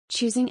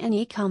Choosing an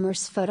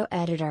e-commerce photo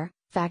editor,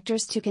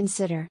 factors to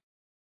consider.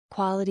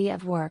 Quality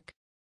of work.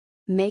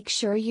 Make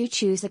sure you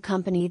choose a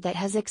company that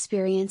has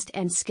experienced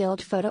and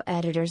skilled photo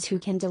editors who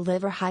can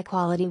deliver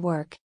high-quality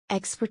work,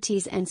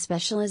 expertise and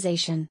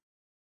specialization.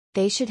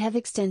 They should have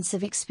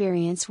extensive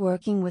experience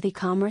working with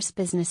e-commerce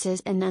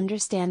businesses and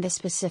understand the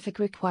specific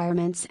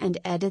requirements and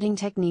editing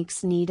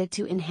techniques needed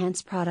to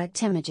enhance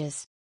product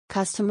images.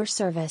 Customer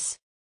service.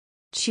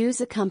 Choose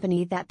a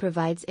company that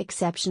provides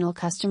exceptional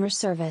customer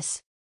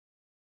service.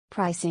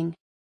 Pricing.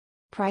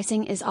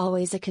 Pricing is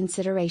always a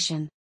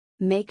consideration.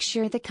 Make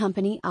sure the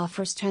company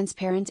offers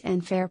transparent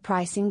and fair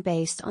pricing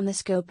based on the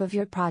scope of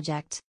your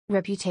project.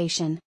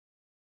 Reputation.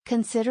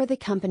 Consider the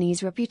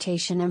company's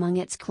reputation among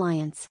its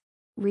clients.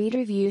 Read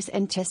reviews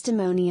and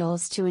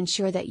testimonials to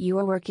ensure that you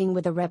are working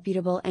with a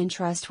reputable and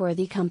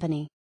trustworthy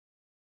company.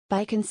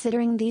 By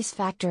considering these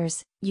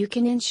factors, you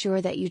can ensure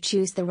that you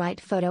choose the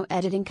right photo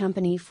editing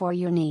company for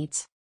your needs.